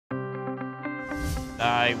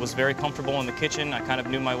I was very comfortable in the kitchen. I kind of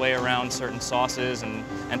knew my way around certain sauces and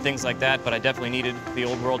things like that, but I definitely needed the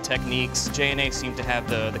old world techniques. J&A seemed to have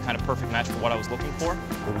the kind of perfect match for what I was looking for.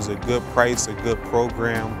 It was a good price, a good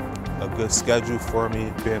program, a good schedule for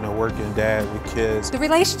me, being a working dad with kids. The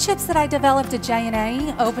relationships that I developed at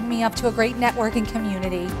J&A opened me up to a great networking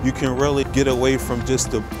community. You can really get away from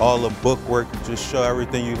just all the book work, just show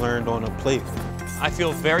everything you learned on a plate. I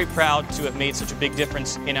feel very proud to have made such a big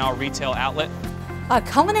difference in our retail outlet. A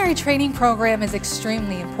culinary training program is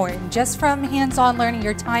extremely important, just from hands-on learning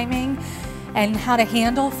your timing and how to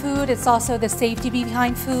handle food. It's also the safety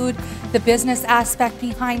behind food, the business aspect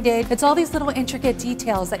behind it. It's all these little intricate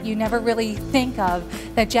details that you never really think of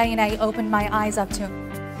that J&A opened my eyes up to.